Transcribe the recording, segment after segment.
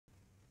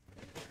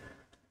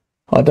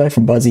Hi, Dave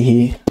from Buzzy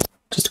here.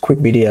 Just a quick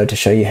video to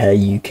show you how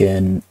you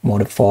can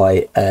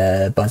modify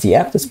a Buzzy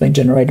app that's been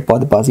generated by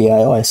the Buzzy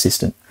AI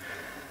assistant.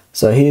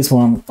 So here's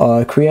one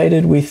I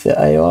created with the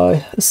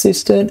AI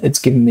assistant. It's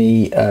given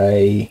me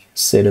a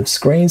set of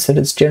screens that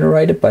it's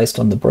generated based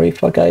on the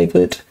brief I gave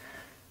it.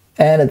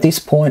 And at this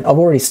point, I've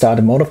already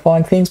started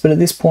modifying things, but at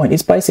this point,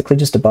 it's basically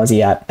just a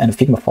Buzzy app and a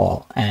Figma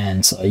file.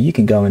 And so you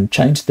can go and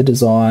change the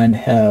design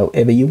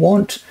however you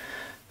want.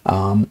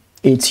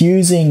 It's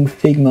using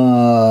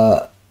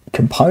Figma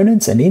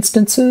components and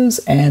instances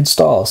and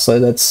styles. So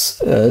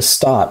that's a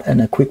start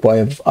and a quick way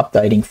of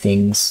updating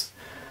things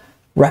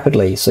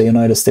rapidly. So you'll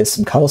notice there's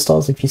some color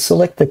styles. If you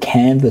select the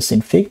canvas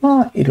in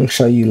Figma, it'll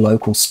show you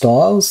local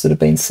styles that have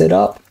been set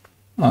up.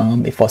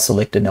 If I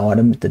select an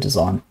item, the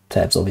design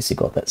tab's obviously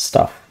got that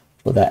stuff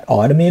for that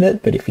item in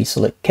it. But if you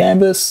select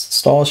canvas,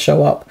 styles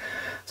show up.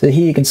 So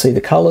here you can see the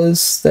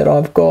colors that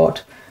I've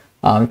got.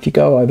 If you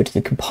go over to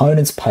the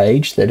components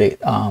page that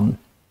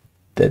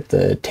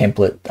the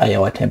template,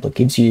 AI template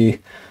gives you,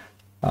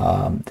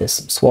 there's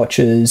some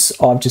swatches.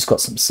 I've just got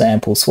some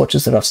sample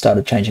swatches that I've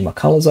started changing my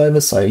colors over.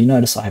 So you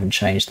notice I haven't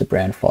changed the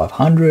brand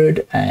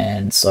 500,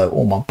 and so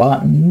all my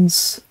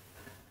buttons,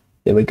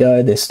 there we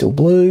go, they're still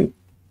blue.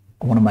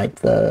 I want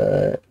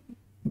to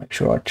make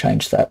sure I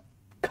change that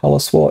color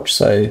swatch.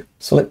 So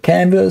select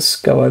canvas,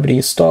 go over to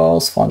your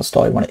styles, find the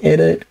style you want to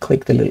edit,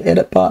 click the little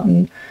edit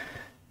button.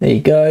 There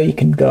you go, you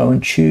can go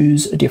and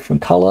choose a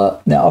different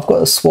color. Now I've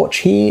got a swatch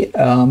here.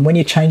 When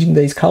you're changing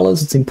these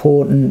colors, it's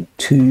important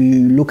to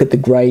look at the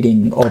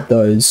grading of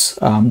those,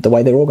 the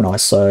way they're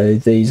organized. So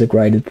these are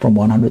graded from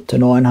 100 to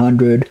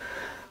 900.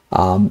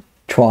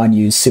 Try and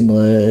use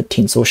similar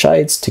tints or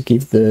shades to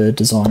give the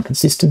design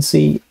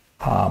consistency.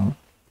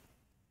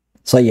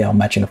 So yeah, I'm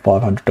matching a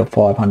 500 to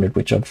 500,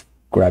 which I've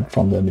grabbed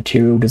from the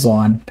material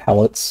design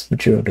palettes,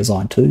 material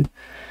design 2.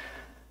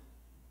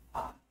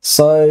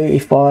 So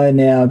if I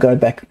now go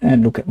back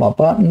and look at my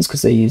buttons,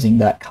 because they're using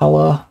that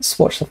color,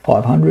 swatch the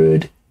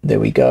 500, there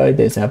we go,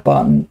 there's our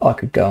button. I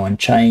could go and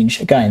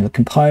change, again, the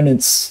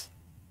components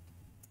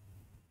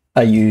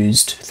are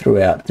used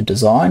throughout the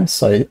design.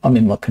 So I'm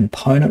in my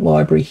component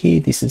library here.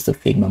 This is the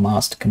Figma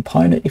master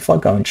component. If I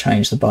go and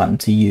change the button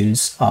to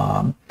use,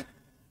 for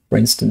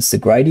instance, the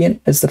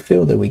gradient as the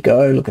fill, there we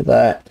go, look at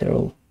that,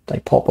 they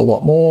pop a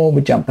lot more.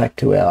 We jump back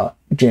to our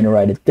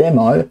generated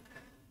demo.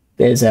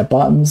 There's our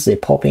buttons, they're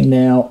popping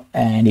now.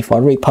 And if I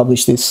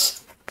republish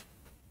this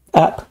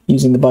app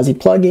using the Buzzy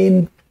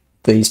plugin,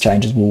 these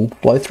changes will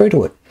flow through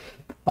to it.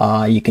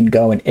 You can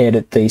go and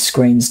edit these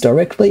screens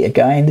directly.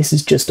 Again, this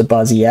is just a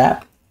Buzzy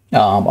app.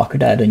 I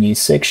could add a new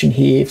section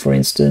here, for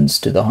instance,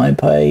 to the home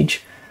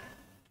page.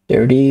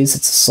 There it is,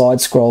 it's a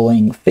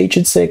side-scrolling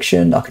featured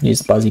section. I can use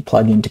the Buzzy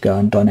plugin to go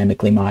and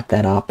dynamically mark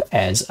that up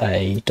as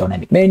a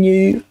dynamic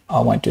menu. I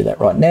won't do that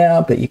right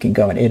now, but you can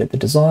go and edit the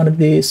design of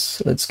this.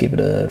 Let's give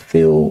it a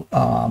fill.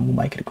 We'll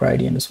make it a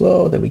gradient as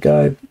well. There we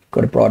go.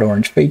 Got a bright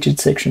orange featured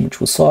section, which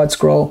will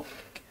side-scroll,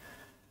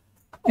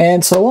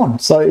 and so on.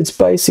 So it's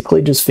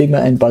basically just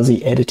Figma and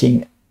Buzzy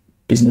editing,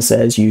 business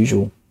as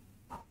usual.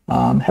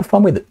 Have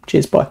fun with it.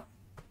 Cheers, bye.